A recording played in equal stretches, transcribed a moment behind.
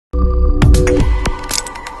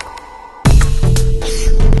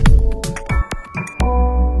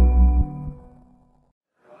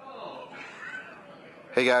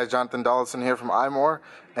Hey guys, Jonathan Dollison here from iMore,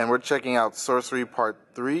 and we're checking out Sorcery Part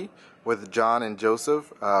 3 with John and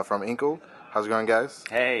Joseph from Inkle. How's it going, guys?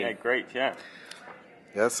 Hey. Yeah, great, yeah.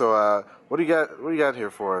 Yeah, so what do you got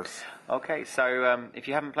here for us? Okay, so if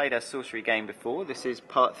you haven't played a Sorcery game before, this is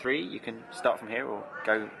Part 3. You can start from here or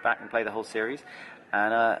go back and play the whole series,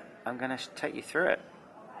 and I'm going to take you through it.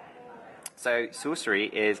 So Sorcery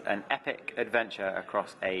is an epic adventure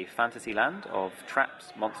across a fantasy land of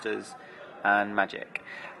traps, monsters, and magic,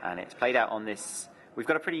 and it's played out on this. We've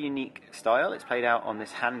got a pretty unique style. It's played out on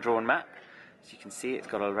this hand-drawn map. As you can see, it's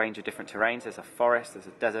got a range of different terrains. There's a forest, there's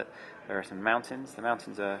a desert, there are some mountains. The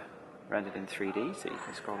mountains are rendered in 3D, so you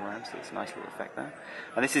can scroll around, so it's a nice little effect there.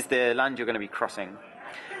 And this is the land you're going to be crossing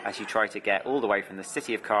as you try to get all the way from the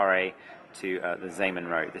city of Kare to the Zaman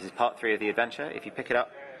Road. This is Part 3 of the adventure. If you pick it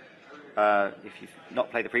up, if you've not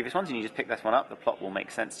played the previous ones and you just pick this one up, the plot will make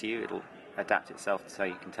sense to you. It'll adapt itself so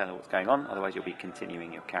you can tell what's going on, otherwise you'll be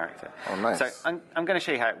continuing your character. Oh, nice. So I'm going to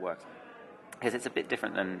show you how it works, because it's a bit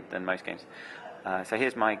different than most games. So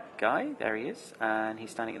here's my guy, there he is, and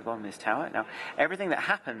he's standing at the bottom of his tower. Now, everything that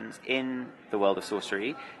happens in the world of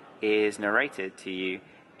Sorcery is narrated to you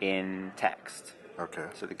in text. Okay.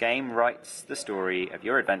 So the game writes the story of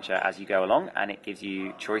your adventure as you go along, and it gives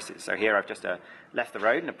you choices. So here I've just left the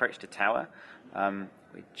road and approached a tower.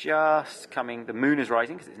 We're just coming, the moon is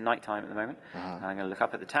rising because it's night time at the moment. And I'm going to look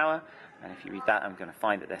up at the tower, and if you read that, I'm going to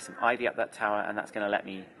find that there's some ivy up that tower, and that's going to let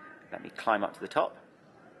me climb up to the top.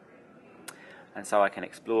 And so I can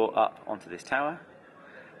explore up onto this tower,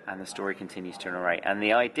 and the story continues to narrate. And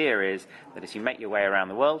the idea is that as you make your way around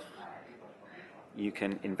the world, you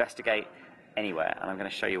can investigate anywhere, and I'm going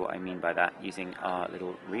to show you what I mean by that using our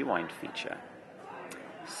little rewind feature.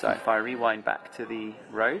 So if I rewind back to the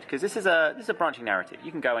road, because this is a branching narrative.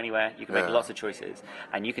 You can go anywhere, you can make lots of choices,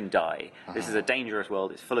 and you can die. This is a dangerous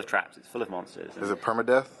world. It's full of traps. It's full of monsters. Is it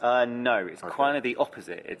permadeath? No, it's kind of the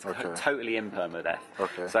opposite. It's totally impermadeath.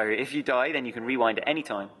 Okay. So if you die, then you can rewind at any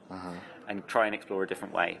time and try and explore a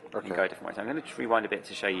different way and go a different way. So I'm going to just rewind a bit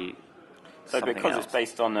to show you. So because it's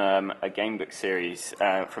based on a game book series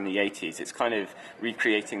from the 80s, it's kind of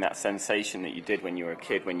recreating that sensation that you did when you were a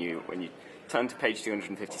kid, when you turned to page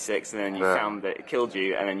 256 and then you found that it killed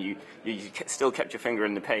you, and then you still kept your finger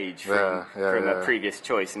in the page from a previous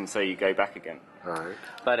choice, and so you go back again. Right.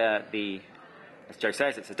 But as Joe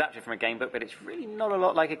says, it's adapted from a game book, but it's really not a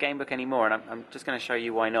lot like a game book anymore, and I'm just going to show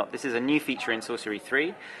you why not. This is a new feature in Sorcery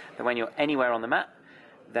 3, that when you're anywhere on the map,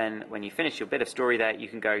 then when you finish your bit of story there, you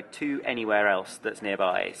can go to anywhere else that's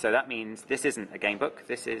nearby. So that means this isn't a game book,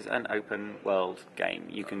 this is an open world game.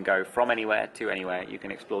 You can go from anywhere to anywhere, you can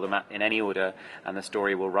explore the map in any order, and the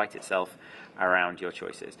story will write itself around your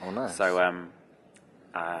choices. Oh, nice. So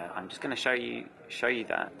I'm just going to show you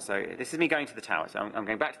that. So this is me going to the tower. So I'm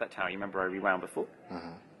going back to that tower. You remember I rewound before?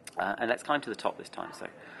 And let's climb to the top this time. So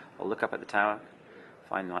I'll look up at the tower,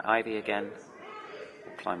 find my ivy again,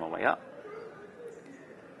 we'll climb our way up.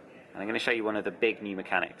 And I'm going to show you one of the big new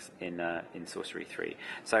mechanics in Sorcery 3.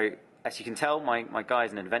 So, as you can tell, my guy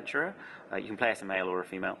is an adventurer. You can play as a male or a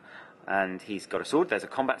female. And he's got a sword. There's a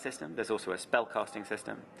combat system. There's also a spell casting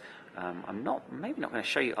system. I'm maybe not going to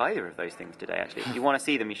show you either of those things today, actually. If you want to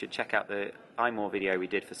see them, you should check out the iMore video we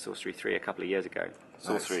did for Sorcery 3 a couple of years ago.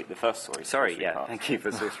 Sorcery, the first Sorcery. Sorry, yeah, part. Thank you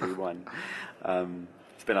for Sorcery 1.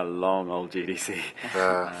 It's been a long old GDC.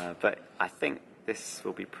 But I think this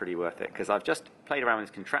will be pretty worth it, because I've just played around with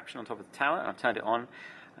this contraption on top of the tower, and I've turned it on,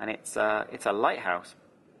 and it's a lighthouse.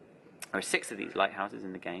 There are 6 of these lighthouses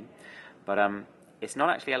in the game, but it's not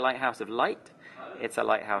actually a lighthouse of light, it's a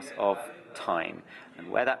lighthouse of time. And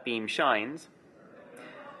where that beam shines,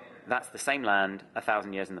 that's the same land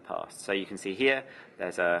 1,000 years in the past. So you can see here,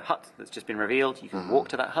 there's a hut that's just been revealed. You can walk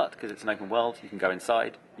to that hut because it's an open world. You can go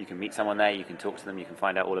inside, you can meet someone there, you can talk to them, you can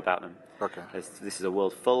find out all about them. Okay. This is a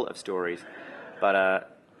world full of stories. But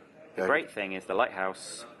the great thing is the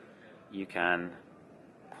lighthouse, you can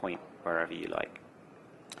point wherever you like.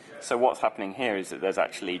 So what's happening here is that there's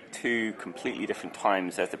actually 2 completely different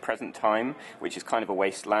times. There's the present time, which is kind of a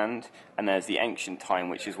wasteland, and there's the ancient time,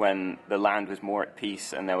 which is when the land was more at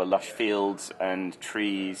peace and there were lush fields and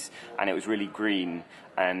trees, and it was really green.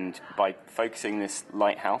 And by focusing this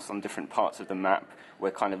lighthouse on different parts of the map,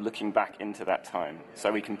 we're kind of looking back into that time.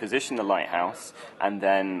 So we can position the lighthouse, and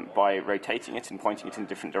then by rotating it and pointing it in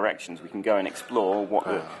different directions, we can go and explore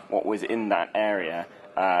what was in that area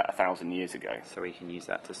 1,000 years ago. So we can use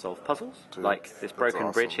that to solve puzzles, like this broken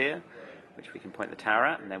bridge here, which we can point the tower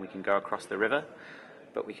at, and then we can go across the river.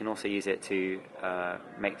 But we can also use it to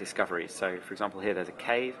make discoveries. So, for example, here there's a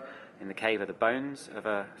cave. In the cave are the bones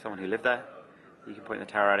of someone who lived there. You can point the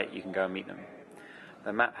tower at it, you can go and meet them.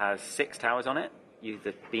 The map has 6 towers on it,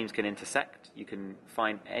 the beams can intersect. You can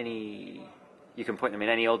point them in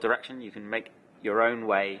any old direction. You can make your own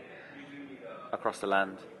way across the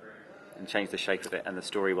land and change the shape of it, and the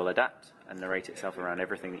story will adapt and narrate itself around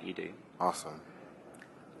everything that you do. Awesome.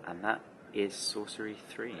 And that is Sorcery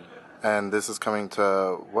 3. And this is coming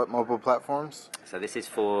to what mobile platforms? So this is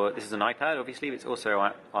an iPad, obviously, but it's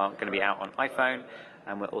also going to be out on iPhone,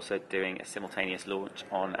 and we're also doing a simultaneous launch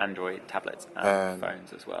on Android tablets and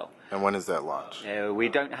phones as well. And when is that launch? We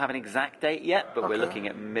don't have an exact date yet, but Okay. we're looking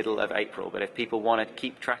at middle of April. But if people want to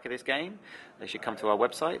keep track of this game, they should come to our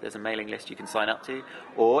website. There's a mailing list you can sign up to.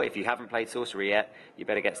 Or if you haven't played Sorcery yet, you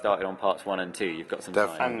better get started on parts 1 and 2. You've got some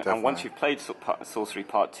time. And once you've played Sorcery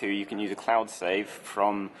Part 2, you can use a cloud save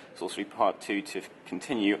from Sorcery Part 2 to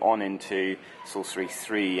continue on into Sorcery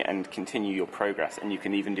 3 and continue your progress. And you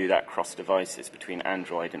can even do that cross devices between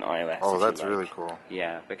Android and iOS. Oh, that's really cool.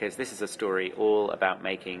 Yeah, because this is a story all about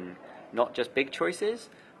making not just big choices,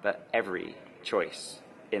 but every choice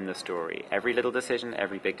in the story. Every little decision,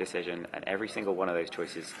 every big decision, and every single one of those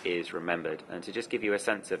choices is remembered. And to just give you a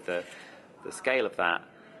sense of the scale of that,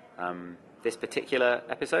 this particular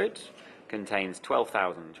episode contains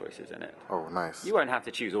 12,000 choices in it. Oh, nice. You won't have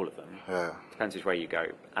to choose all of them. Yeah. Depends which way you go.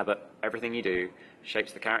 But everything you do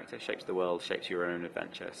shapes the character, shapes the world, shapes your own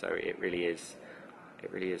adventure. So it really is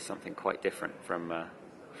something quite different from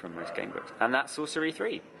most game books. And that's Sorcery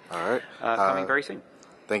 3. All right. Coming very soon.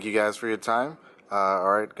 Thank you guys for your time.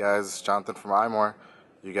 All right, guys. Jonathan from iMore.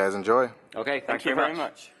 You guys enjoy. Okay, Thank you very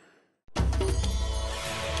much.